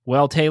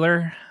Well,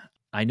 Taylor,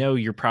 I know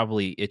you're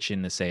probably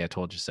itching to say I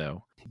told you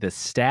so. The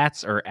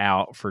stats are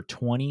out for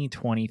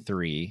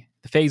 2023.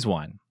 The phase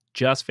one,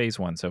 just phase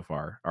one so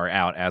far, are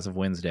out as of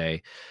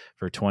Wednesday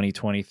for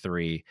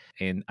 2023.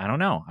 And I don't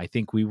know. I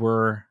think we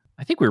were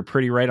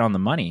pretty right on the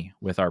money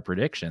with our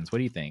predictions. What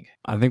do you think?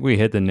 I think we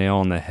hit the nail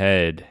on the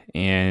head,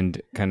 and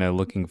kind of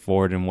looking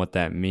forward and what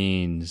that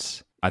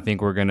means. I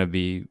think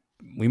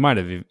we might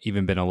have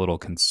even been a little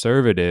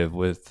conservative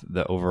with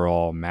the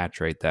overall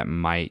match rate that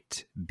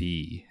might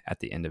be at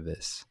the end of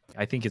this.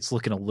 I think it's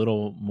looking a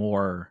little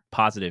more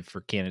positive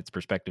for candidates'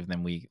 perspective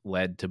than we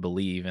led to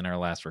believe in our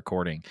last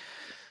recording.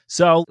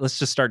 So let's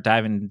just start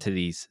diving into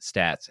these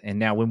stats. And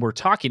now when we're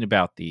talking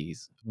about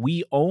these,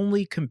 we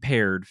only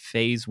compared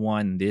phase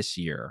one this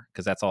year,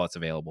 because that's all that's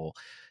available,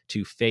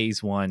 to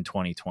phase one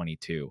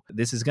 2022.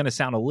 This is going to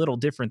sound a little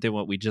different than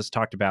what we just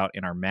talked about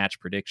in our match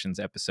predictions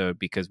episode,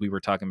 because we were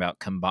talking about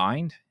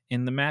combined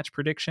in the match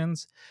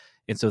predictions.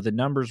 And so the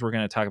numbers we're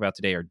going to talk about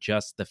today are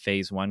just the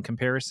phase one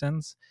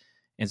comparisons.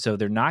 And so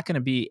they're not going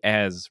to be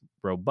as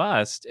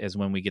robust as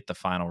when we get the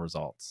final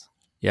results.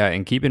 Yeah,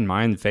 and keep in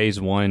mind, phase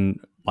one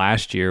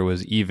last year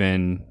was,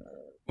 even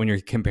when you're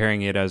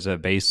comparing it as a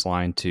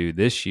baseline to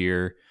this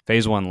year,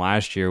 phase one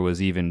last year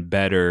was even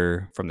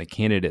better from the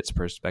candidate's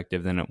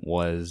perspective than it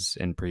was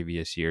in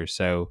previous years.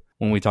 So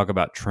when we talk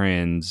about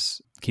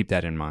trends, keep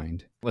that in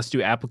mind. Let's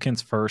do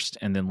applicants first,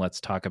 and then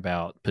let's talk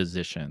about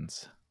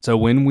positions. So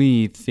when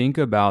we think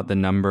about the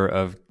number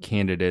of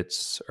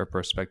candidates or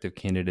prospective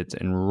candidates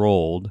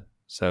enrolled,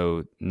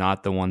 so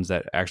not the ones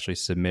that actually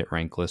submit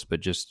rank lists, but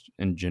just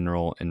in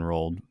general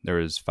enrolled, there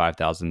was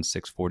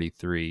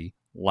 5,643.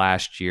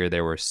 Last year,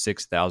 there were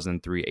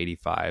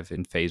 6,385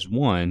 in phase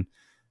one.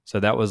 So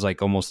that was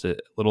like almost a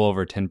little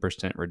over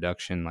 10%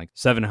 reduction, like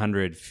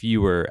 700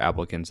 fewer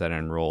applicants that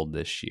enrolled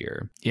this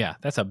year. Yeah,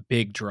 that's a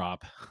big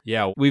drop.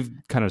 Yeah, we've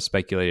kind of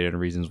speculated on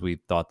reasons we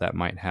thought that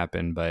might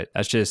happen, but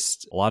that's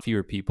just a lot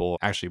fewer people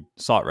actually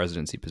sought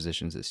residency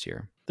positions this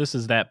year. This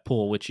is that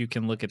pool, which you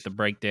can look at the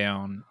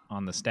breakdown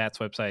on the stats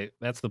website.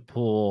 That's the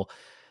pool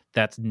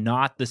that's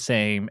not the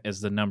same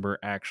as the number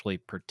actually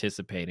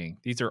participating.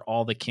 These are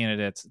all the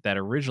candidates that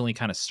originally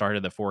kind of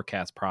started the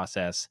forecast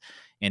process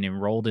and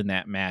enrolled in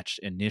that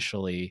match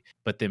initially,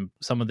 but then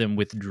some of them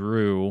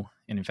withdrew.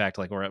 And in fact,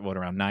 like we're at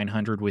around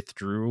 900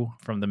 withdrew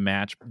from the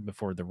match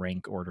before the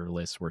rank order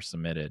lists were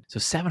submitted. So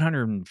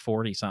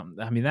 740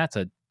 something. I mean, that's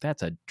a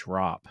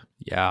drop.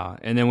 Yeah.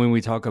 And then when we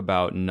talk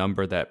about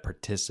number that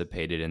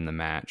participated in the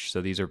match,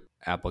 so these are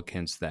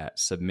applicants that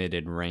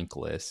submitted rank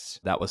lists.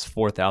 That was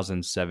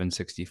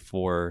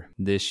 4,764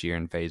 this year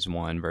in phase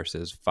one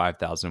versus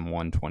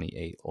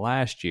 5,128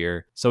 last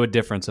year. So a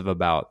difference of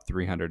about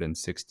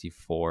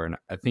 364. And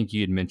I think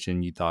you had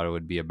mentioned you thought it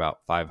would be about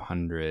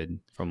 500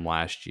 from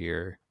last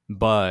year.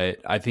 But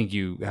I think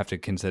you have to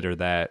consider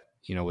that,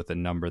 with the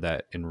number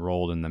that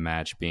enrolled in the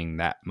match being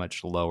that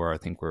much lower, I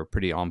think we're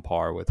pretty on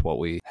par with what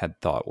we had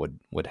thought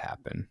would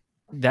happen.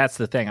 That's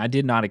the thing. I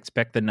did not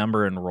expect the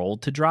number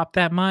enrolled to drop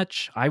that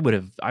much. I would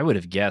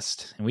have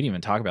guessed, and we didn't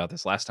even talk about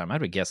this last time, I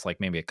would have guessed like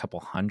maybe a couple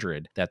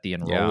hundred that the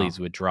enrollees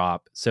would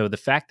drop. So the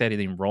fact that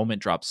the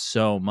enrollment dropped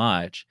so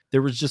much,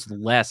 there was just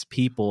less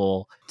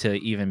people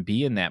to even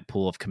be in that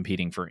pool of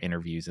competing for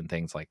interviews and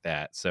things like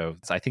that. So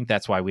I think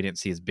that's why we didn't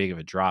see as big of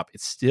a drop.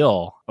 It's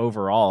still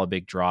overall a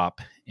big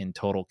drop in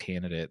total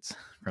candidates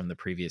from the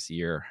previous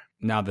year.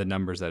 Now the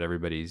numbers that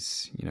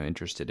everybody's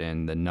interested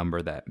in, the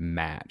number that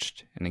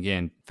matched, and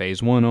again,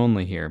 phase one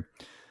only here,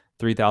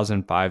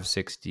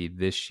 3,560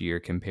 this year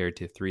compared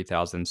to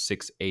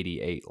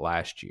 3,688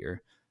 last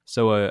year.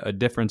 So a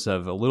difference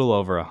of a little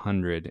over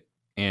 100.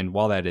 And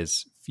while that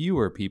is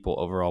fewer people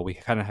overall, we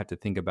kind of have to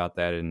think about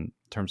that in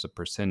terms of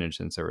percentage,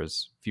 since there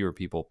was fewer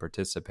people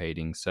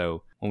participating.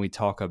 So when we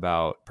talk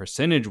about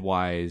percentage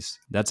wise,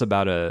 that's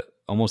about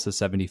almost a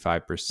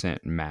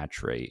 75%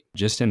 match rate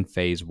just in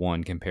phase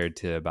one compared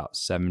to about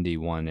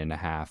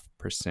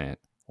 71.5%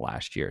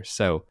 last year.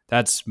 So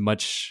that's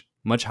much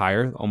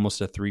higher,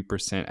 almost a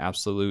 3%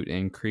 absolute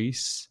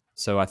increase.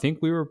 So I think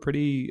we were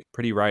pretty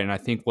right. And I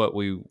think what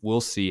we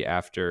will see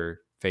after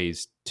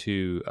phase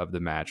two of the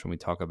match, when we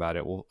talk about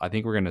it, I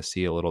think we're going to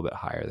see a little bit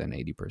higher than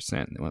 80%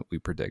 than what we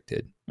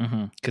predicted.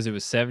 Because it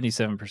was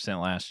 77%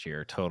 last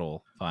year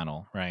total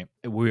final, right?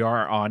 We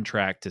are on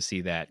track to see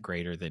that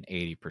greater than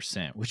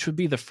 80%, which would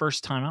be the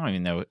first time, I don't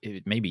even know,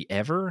 maybe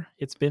ever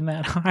it's been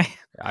that high.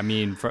 I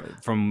mean,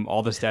 from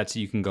all the stats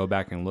you can go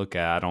back and look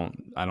at,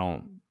 I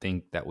don't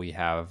think that we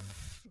have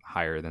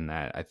higher than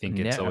that. I think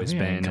it's always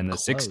been in the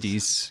close.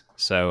 60s.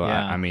 So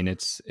yeah. I mean,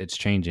 it's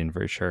changing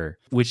for sure,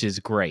 which is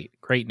great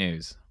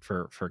news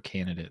for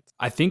candidates.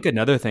 I think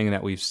another thing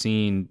that we've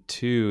seen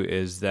too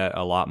is that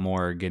a lot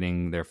more are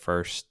getting their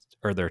first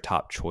or their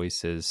top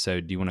choices.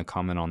 So do you want to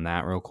comment on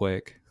that real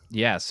quick?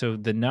 Yeah. So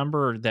the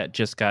number that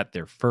just got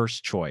their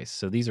first choice.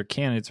 So these are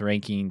candidates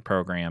ranking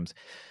programs.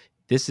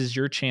 This is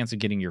your chance of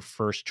getting your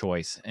first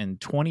choice. In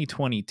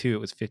 2022, it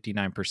was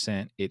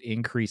 59%. It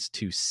increased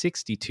to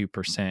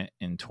 62%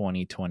 in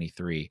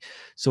 2023.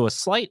 So a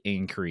slight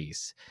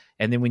increase.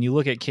 And then when you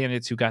look at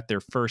candidates who got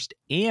their first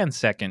and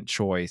second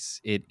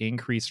choice, it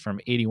increased from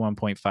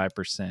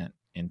 81.5%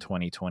 in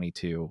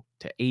 2022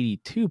 to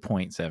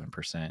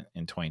 82.7%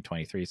 in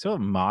 2023. So a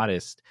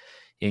modest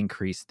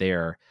increase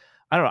there.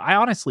 I don't know. I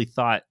honestly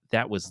thought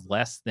that was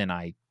less than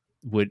I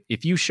would.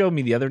 If you showed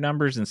me the other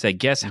numbers and said,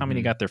 guess how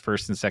many got their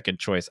first and second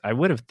choice, I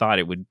would have thought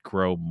it would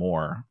grow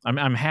more.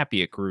 I'm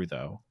happy it grew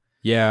though.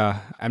 Yeah,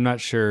 I'm not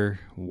sure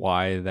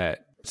why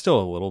that.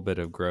 Still a little bit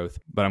of growth,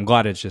 but I'm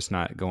glad it's just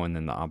not going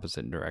in the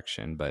opposite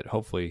direction. But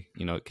hopefully,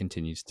 it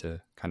continues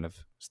to kind of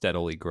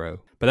steadily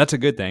grow. But that's a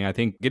good thing. I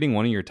think getting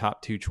one of your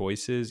top 2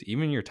 choices,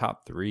 even your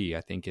top 3,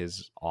 I think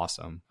is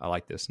awesome. I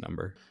like this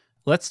number.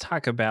 Let's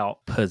talk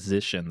about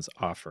positions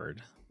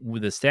offered.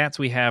 The stats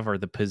we have are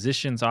the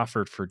positions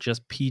offered for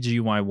just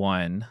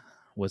PGY1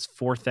 was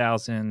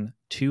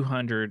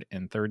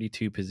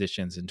 4,232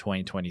 positions in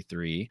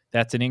 2023.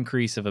 That's an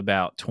increase of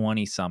about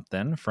 20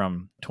 something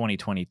from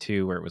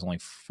 2022, where it was only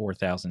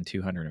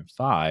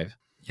 4,205.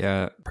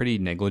 Yeah, pretty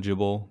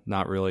negligible,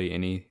 not really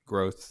any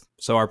growth.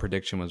 So our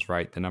prediction was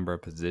right. The number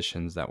of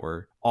positions that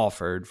were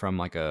offered from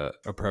like a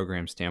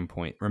program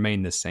standpoint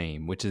remained the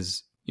same, which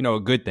is a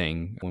good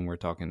thing when we're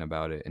talking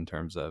about it in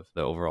terms of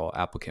the overall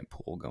applicant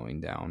pool going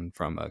down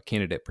from a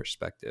candidate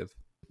perspective.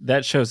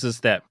 That shows us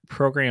that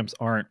programs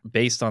aren't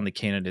based on the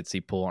candidacy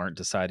pool, aren't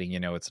deciding,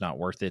 it's not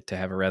worth it to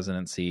have a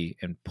residency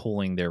and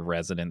pulling their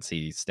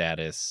residency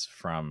status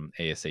from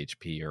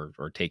ASHP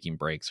or taking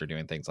breaks or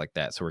doing things like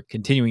that. So we're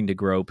continuing to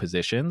grow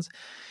positions.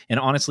 And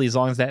honestly, as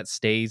long as that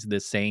stays the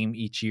same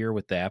each year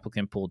with the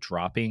applicant pool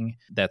dropping,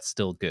 that's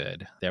still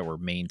good that we're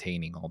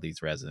maintaining all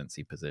these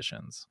residency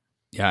positions.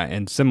 Yeah,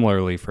 and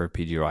similarly for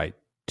PGY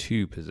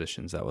 2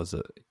 positions, that was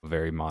a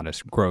very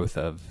modest growth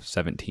of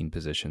 17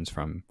 positions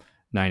from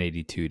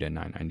 982 to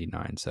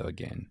 999. So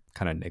again,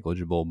 kind of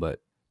negligible,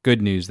 but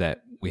good news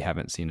that we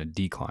haven't seen a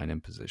decline in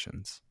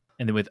positions.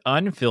 And then with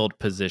unfilled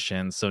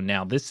positions, so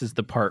now this is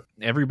the part,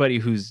 everybody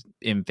who's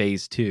in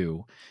phase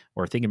 2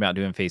 or thinking about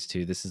doing phase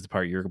 2, this is the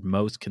part you're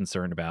most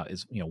concerned about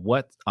is,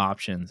 what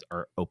options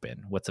are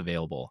open, what's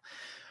available.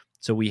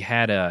 So we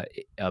had a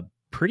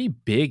pretty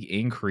big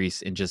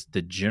increase in just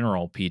the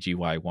general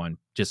PGY1,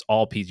 just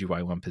all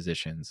PGY1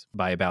 positions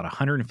by about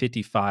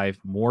 155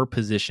 more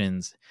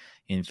positions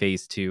in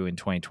phase 2 in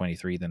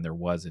 2023 than there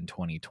was in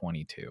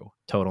 2022,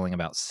 totaling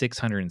about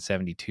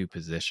 672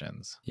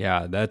 positions.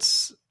 Yeah,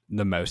 that's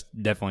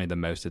definitely the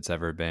most it's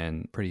ever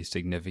been. Pretty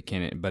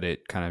significant, but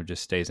it kind of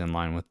just stays in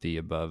line with the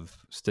above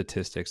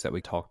statistics that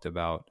we talked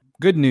about.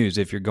 Good news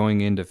if you're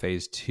going into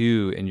phase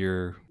 2 and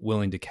you're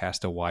willing to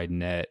cast a wide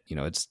net,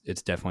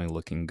 it's definitely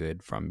looking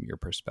good from your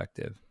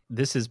perspective.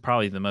 This is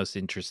probably the most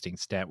interesting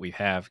stat we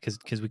have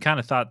because we kind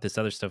of thought this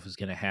other stuff was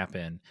going to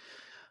happen.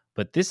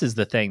 But this is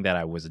the thing that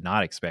I was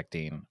not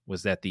expecting,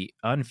 was that the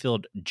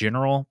unfilled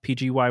general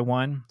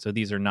PGY1, so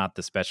these are not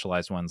the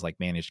specialized ones like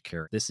managed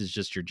care. This is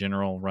just your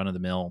general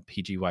run-of-the-mill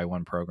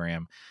PGY1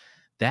 program.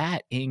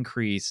 That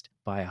increased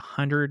by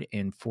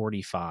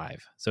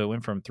 145. So it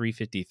went from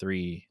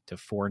 353 to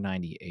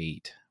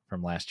 498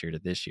 from last year to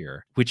this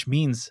year, which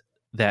means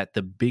that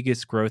the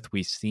biggest growth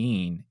we've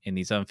seen in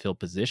these unfilled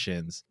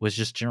positions was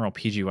just general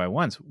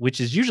PGY1s, which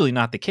is usually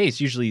not the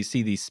case. Usually you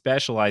see these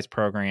specialized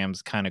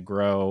programs kind of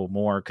grow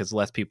more because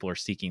less people are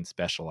seeking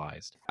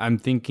specialized. I'm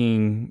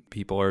thinking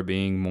people are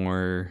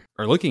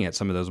looking at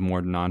some of those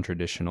more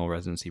non-traditional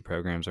residency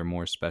programs or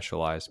more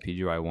specialized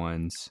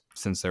PGY1s,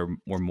 since there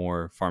were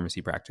more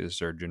pharmacy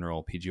practice or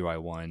general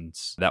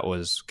PGY1s. That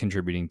was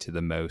contributing to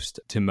most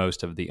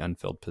of the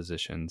unfilled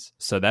positions.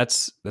 So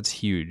that's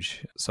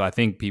huge. So I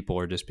think people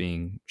are just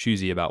being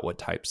choosy about what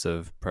types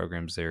of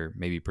programs they're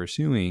maybe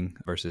pursuing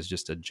versus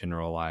just a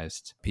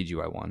generalized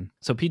PGY1.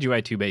 So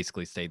PGY2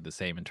 basically stayed the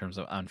same in terms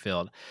of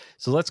unfilled.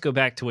 So let's go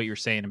back to what you're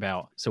saying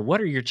about, so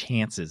what are your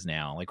chances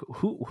now? Like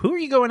who are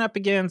you going up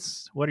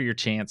against? What are your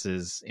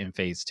chances in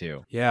phase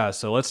 2? Yeah,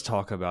 so let's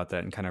talk about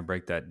that and kind of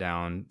break that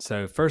down.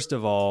 So first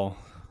of all,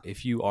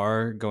 if you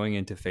are going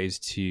into phase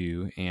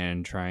 2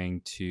 and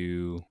trying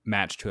to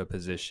match to a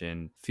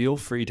position, feel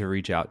free to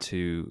reach out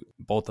to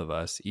both of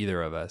us,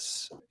 either of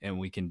us, and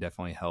we can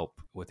definitely help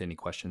with any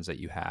questions that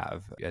you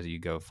have as you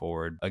go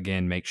forward.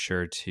 Again, make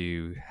sure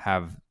to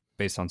have,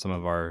 based on some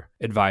of our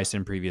advice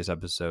in previous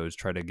episodes,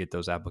 try to get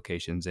those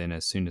applications in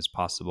as soon as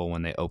possible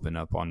when they open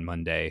up on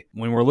Monday.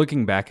 When we're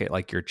looking back at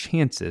like your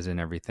chances and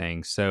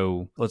everything,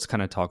 so let's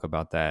kind of talk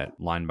about that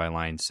line by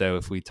line. So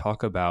if we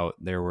talk about,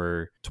 there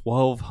were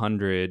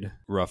 1,200,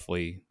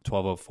 roughly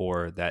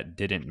 1,204 that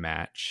didn't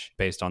match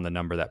based on the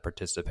number that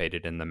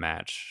participated in the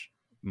match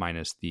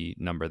minus the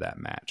number that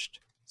matched.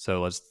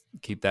 So let's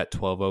keep that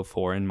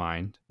 1,204 in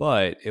mind.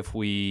 But if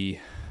we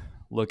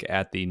look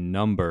at the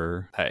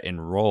number that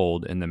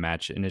enrolled in the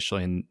match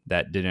initially and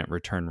that didn't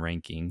return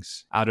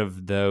rankings, out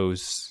of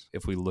those,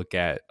 if we look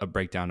at a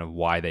breakdown of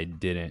why they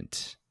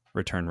didn't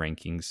return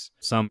rankings.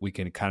 Some we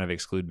can kind of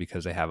exclude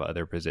because they have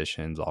other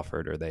positions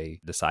offered or they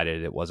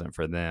decided it wasn't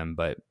for them.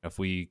 But if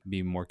we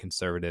be more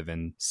conservative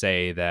and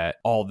say that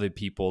all the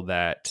people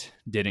that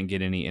didn't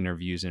get any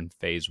interviews in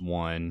phase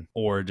one,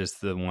 or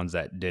just the ones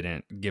that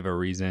didn't give a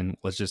reason,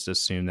 let's just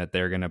assume that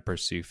they're going to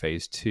pursue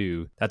phase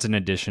two. That's an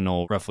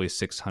additional roughly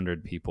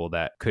 600 people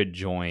that could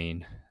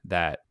join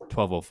that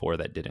 1204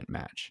 that didn't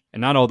match.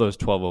 And not all those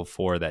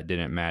 1204 that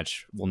didn't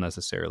match will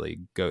necessarily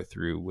go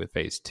through with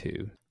phase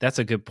two. That's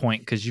a good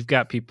point, because you've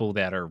got people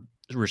that are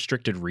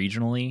restricted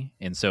regionally,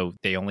 and so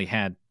they only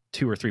had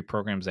 2 or 3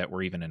 programs that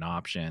were even an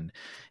option,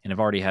 and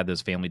have already had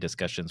those family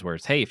discussions where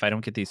it's, hey, if I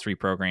don't get these 3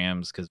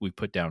 programs because we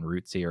put down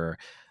roots here,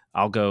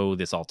 I'll go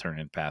this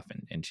alternative path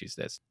and choose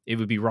this. It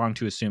would be wrong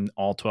to assume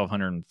all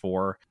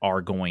 1,204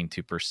 are going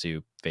to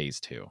pursue phase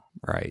 2.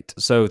 Right.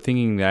 So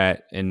thinking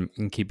that and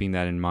keeping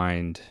that in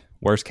mind,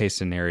 worst case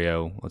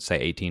scenario, let's say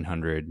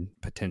 1,800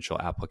 potential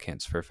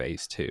applicants for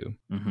phase 2.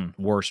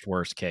 Mm-hmm.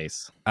 Worst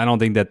case. I don't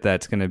think that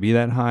that's going to be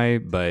that high,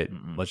 but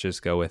let's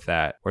just go with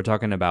that. We're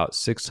talking about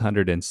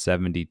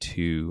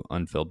 672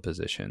 unfilled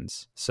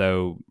positions.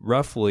 So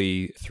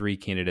roughly 3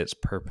 candidates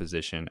per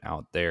position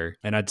out there.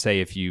 And I'd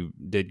say if you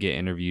did get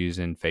interviews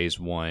in phase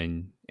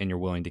 1, and you're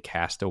willing to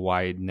cast a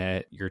wide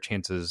net, your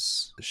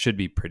chances should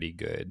be pretty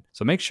good.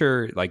 So make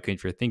sure, like,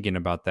 if you're thinking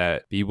about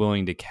that, be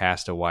willing to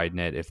cast a wide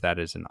net if that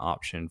is an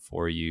option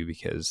for you,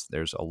 because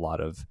there's a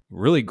lot of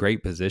really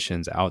great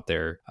positions out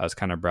there. I was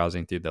kind of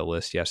browsing through the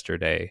list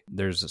yesterday.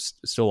 There's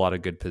still a lot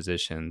of good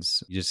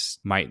positions. You just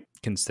might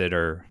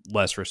consider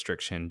less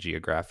restriction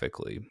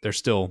geographically. There's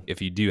still,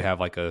 if you do have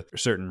like a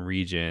certain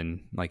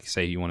region, like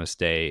say you want to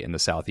stay in the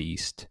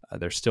Southeast,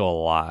 there's still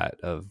a lot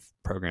of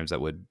programs that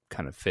would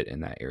kind of fit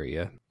in that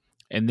area.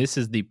 And this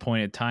is the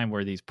point of time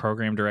where these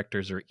program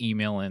directors are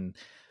emailing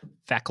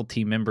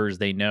faculty members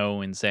they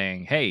know and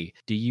saying, hey,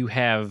 do you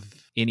have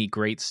any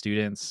great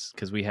students?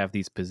 Because we have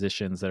these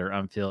positions that are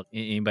unfilled.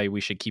 Anybody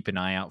we should keep an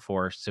eye out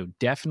for? So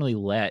definitely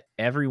let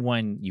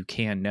everyone you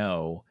can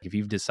know. If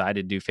you've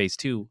decided to do phase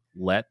 2,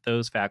 let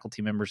those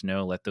faculty members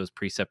know, let those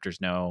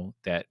preceptors know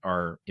that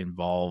are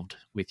involved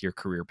with your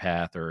career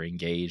path or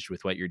engaged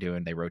with what you're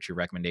doing. They wrote your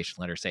recommendation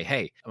letter, say,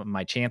 hey,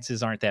 my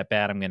chances aren't that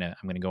bad. I'm gonna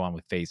go on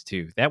with phase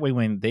 2. That way,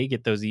 when they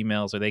get those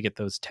emails or they get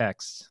those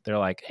texts, they're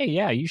like, hey,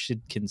 yeah, you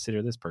should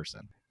consider this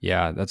person.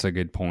 Yeah, that's a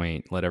good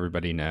point. Let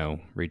everybody know.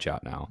 Reach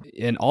out now.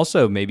 And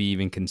also maybe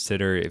even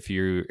consider if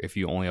you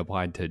only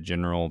applied to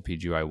general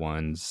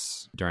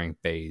PGY1s during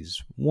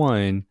phase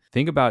 1,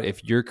 think about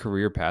if your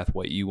career path,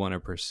 what you want to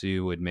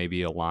pursue, would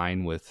maybe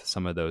align with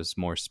some of those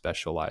more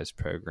specialized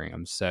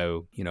programs.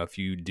 So, if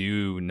you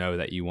do know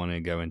that you want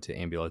to go into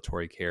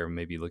ambulatory care,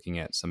 maybe looking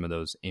at some of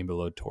those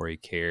ambulatory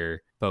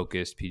care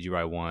focused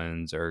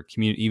PGY1s or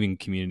even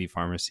community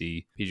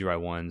pharmacy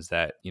PGY1s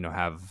that,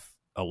 have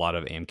a lot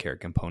of AmCare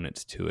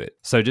components to it.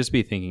 So just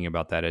be thinking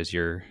about that as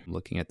you're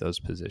looking at those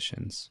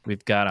positions.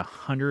 We've got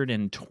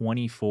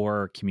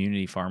 124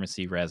 community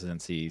pharmacy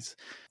residencies,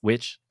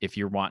 which, if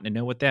you're wanting to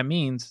know what that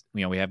means,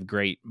 we have a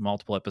great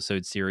multiple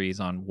episode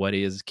series on what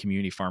is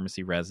community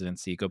pharmacy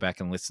residency. Go back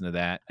and listen to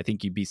that. I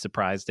think you'd be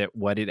surprised at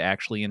what it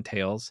actually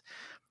entails.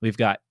 We've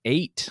got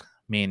 8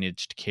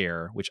 managed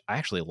care, which I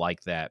actually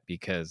like that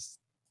because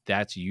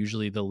that's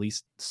usually the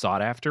least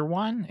sought after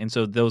one. And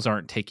so those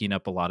aren't taking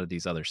up a lot of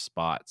these other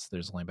spots.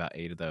 There's only about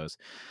 8 of those.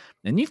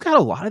 And you've got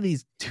a lot of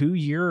these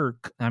 2-year,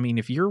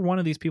 if you're one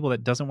of these people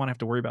that doesn't want to have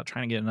to worry about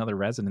trying to get another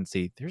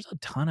residency, there's a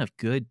ton of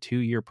good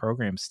 2-year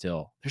programs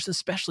still.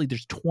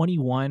 There's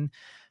 21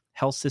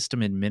 health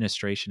system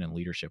administration and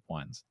leadership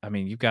ones.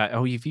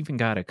 You've even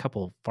got a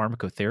couple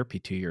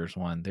pharmacotherapy 2 years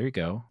one. There you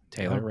go,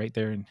 Taylor, right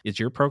there. Is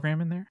your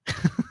program in there?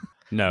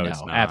 No, it's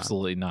not.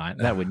 Absolutely not.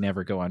 That would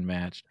never go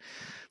unmatched.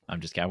 I'm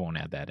just kidding. I won't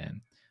add that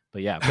in.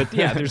 But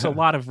yeah, there's a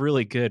lot of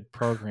really good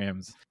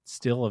programs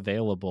still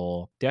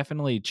available.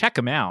 Definitely check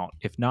them out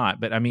if not.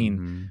 But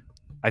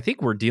I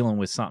think we're dealing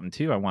with something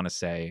too, I want to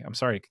say. I'm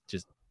sorry to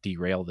just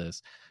derail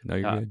this. No,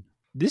 you're good.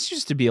 This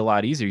used to be a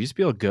lot easier. You used to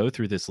be able to go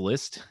through this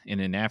list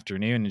in an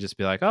afternoon and just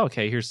be like, oh,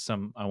 okay, here's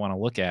some I want to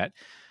look at.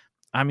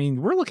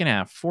 We're looking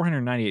at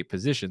 498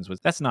 positions.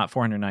 That's not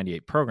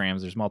 498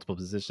 programs. There's multiple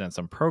positions and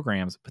some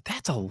programs, but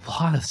that's a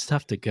lot of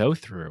stuff to go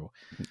through.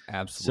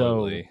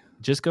 Absolutely. So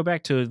just go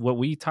back to what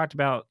we talked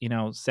about,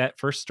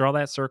 first draw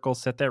that circle,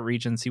 set that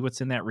region, see what's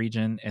in that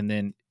region. And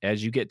then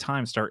as you get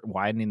time, start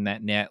widening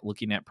that net,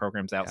 looking at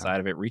programs outside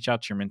of it, reach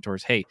out to your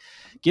mentors. Hey,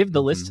 give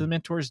the list to the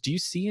mentors. Do you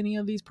see any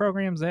of these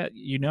programs that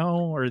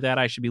or that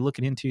I should be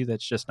looking into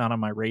that's just not on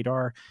my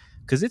radar?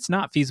 Because it's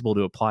not feasible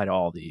to apply to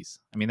all these.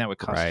 That would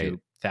cost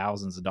you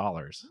thousands of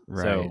dollars.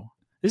 Right. So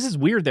This is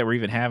weird that we're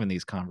even having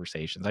these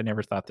conversations. I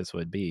never thought this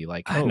would be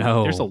like, I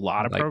there's a know.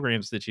 lot of Like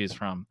programs to choose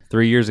from.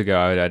 3 years ago,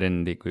 I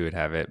didn't think we would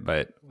have it,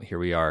 but here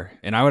we are.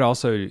 And I would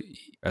also,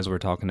 as we're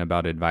talking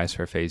about advice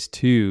for phase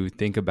 2,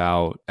 think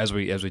about, as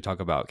we talk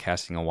about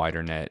casting a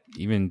wider net,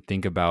 even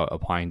think about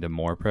applying to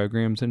more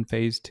programs in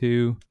phase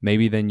 2,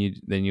 maybe than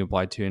you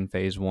applied to in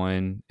phase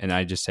 1. And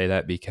I just say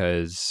that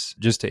because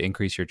just to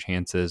increase your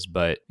chances,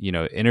 but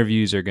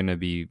interviews are going to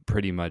be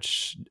pretty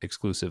much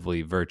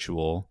exclusively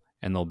virtual,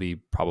 and they'll be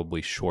probably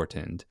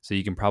shortened. So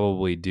you can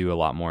probably do a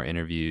lot more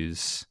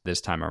interviews this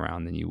time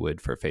around than you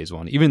would for phase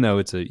 1. Even though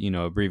it's a,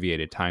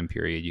 abbreviated time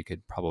period, you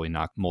could probably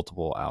knock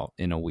multiple out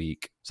in a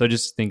week. So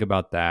just think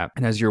about that.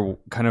 And as you're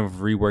kind of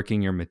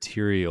reworking your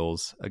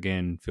materials,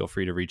 again, feel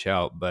free to reach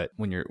out. But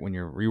when you're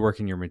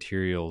reworking your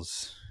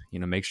materials,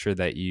 make sure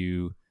that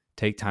you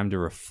take time to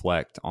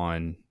reflect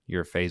on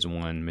your phase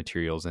 1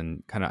 materials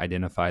and kind of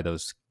identify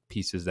those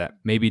pieces that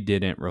maybe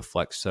didn't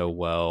reflect so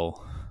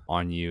well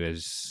on you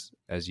as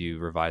you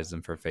revise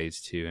them for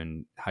phase 2,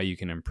 and how you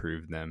can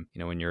improve them.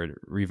 When you're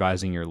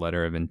revising your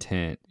letter of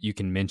intent, you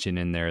can mention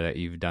in there that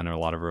you've done a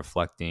lot of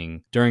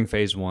reflecting during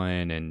phase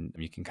 1, and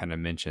you can kind of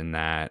mention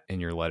that in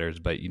your letters,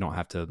 but you don't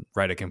have to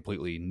write a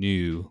completely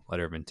new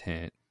letter of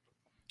intent.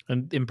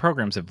 And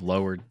programs have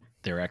lowered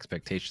their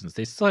expectations.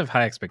 They still have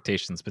high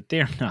expectations, but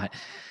they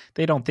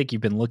don't think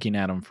you've been looking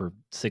at them for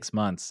 6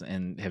 months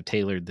and have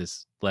tailored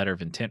this letter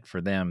of intent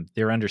for them.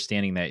 They're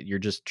understanding that you're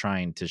just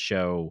trying to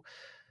show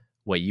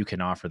what you can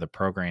offer the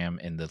program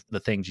and the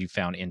things you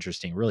found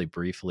interesting really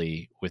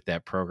briefly with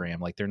that program.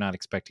 Like, they're not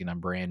expecting a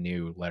brand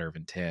new letter of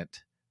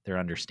intent. They're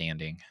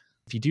understanding.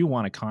 If you do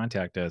want to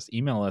contact us,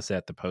 email us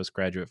at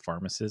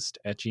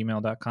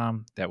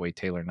thepostgraduatepharmacist@gmail.com. That way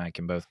Taylor and I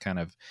can both kind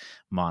of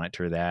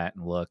monitor that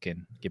and look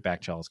and get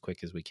back to y'all as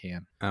quick as we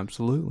can.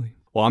 Absolutely.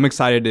 Well, I'm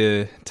excited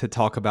to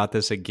talk about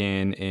this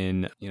again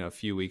in a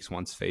few weeks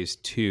once phase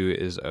 2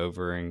 is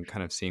over and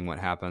kind of seeing what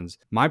happens.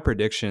 My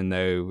prediction,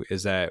 though,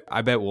 is that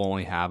I bet we'll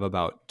only have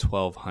about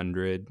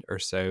 1,200 or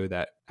so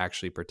that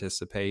actually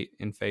participate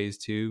in phase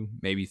 2,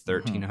 maybe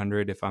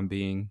 1,300 if I'm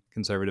being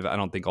conservative. I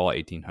don't think all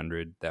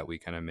 1,800 that we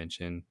kind of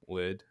mentioned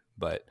would,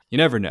 but you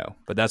never know.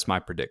 But that's my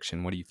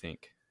prediction. What do you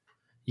think?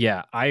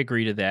 Yeah, I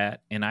agree to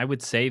that. And I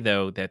would say,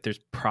 though, that there's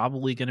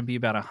probably going to be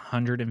about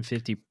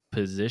 150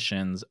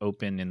 positions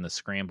open in the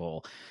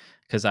scramble,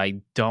 because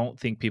I don't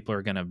think people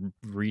are going to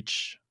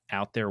reach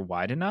out there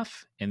wide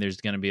enough. And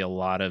there's going to be a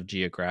lot of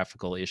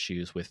geographical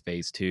issues with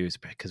phase 2s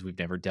because we've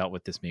never dealt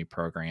with this many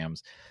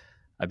programs.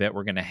 I bet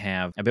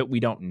we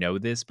don't know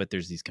this, but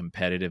there's these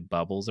competitive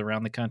bubbles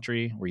around the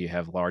country where you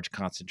have large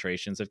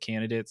concentrations of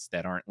candidates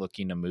that aren't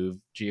looking to move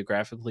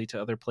geographically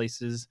to other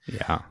places.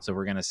 Yeah. So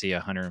we're going to see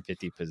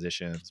 150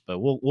 positions, but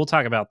we'll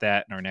talk about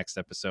that in our next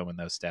episode when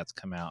those stats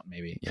come out,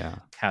 maybe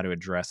how to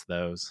address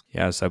those.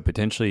 Yeah. So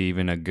potentially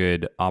even a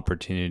good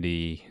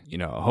opportunity,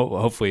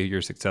 hopefully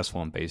you're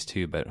successful in phase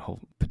 2, but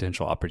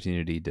potential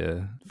opportunity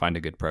to find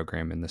a good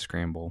program in the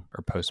scramble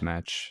or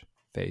post-match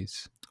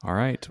phase. All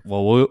right.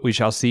 Well, we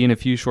shall see in a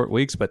few short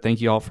weeks, but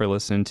thank you all for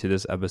listening to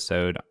this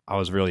episode. I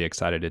was really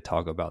excited to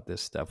talk about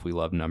this stuff. We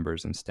love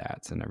numbers and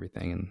stats and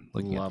everything and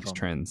looking at these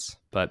trends.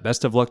 But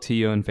best of luck to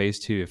you in phase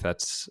 2 if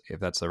that's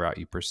the route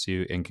you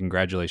pursue. And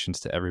congratulations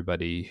to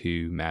everybody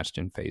who matched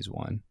in phase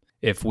 1.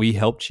 If we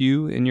helped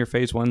you in your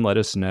phase 1, let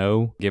us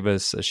know. Give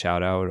us a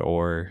shout out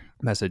or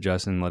message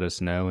us and let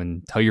us know,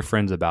 and tell your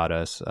friends about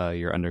us,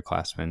 your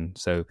underclassmen,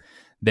 so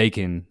they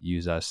can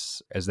use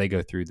us as they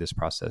go through this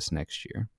process next year.